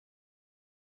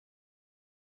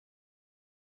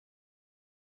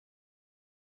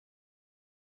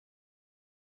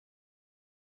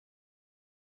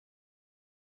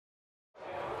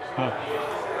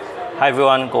Hi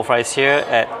everyone, goldfries here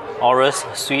at Aorus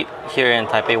Suite here in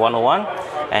Taipei 101,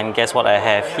 and guess what I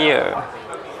have here?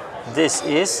 This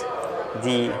is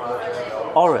the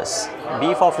Aorus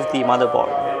B450 motherboard.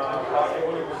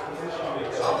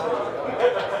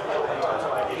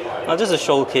 Now just to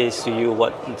showcase to you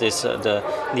what this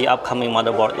the upcoming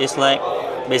motherboard is like.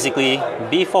 Basically,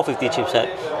 B450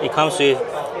 chipset. It comes with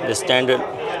the standard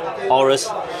Aorus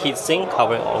heatsink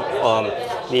covering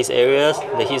these areas,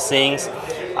 the heatsinks,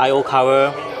 I/O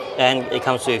cover, and it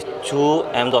comes with two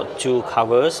M.2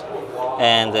 covers,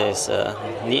 and there's a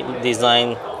neat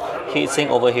design heatsink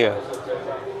over here.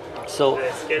 So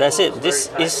that's it. This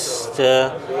is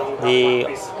the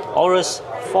Aorus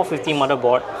 450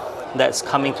 motherboard that's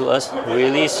coming to us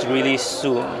really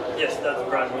soon. Yes, that's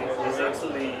brand new. It's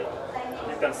actually,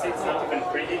 you can see it's not even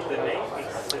printed, the name.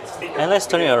 It's And let's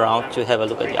turn it around to have a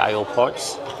look at the I/O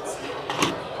ports.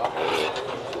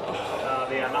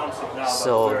 they announce it now,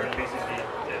 So, but we're basically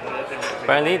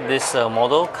apparently this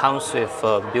model comes with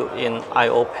a built-in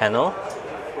I/O panel,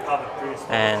 we have it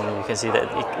pre-installed. and you can see that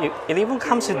it even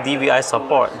comes with DVI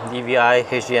support, DVI,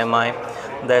 HDMI.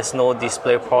 There's no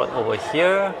display port over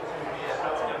here.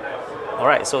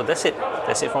 Alright, so that's it.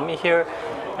 That's it from me here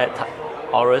at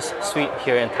Aorus Suite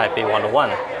here in Taipei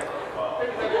 101.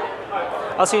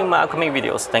 I'll see you in my upcoming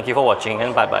videos. Thank you for watching,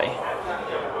 and bye bye.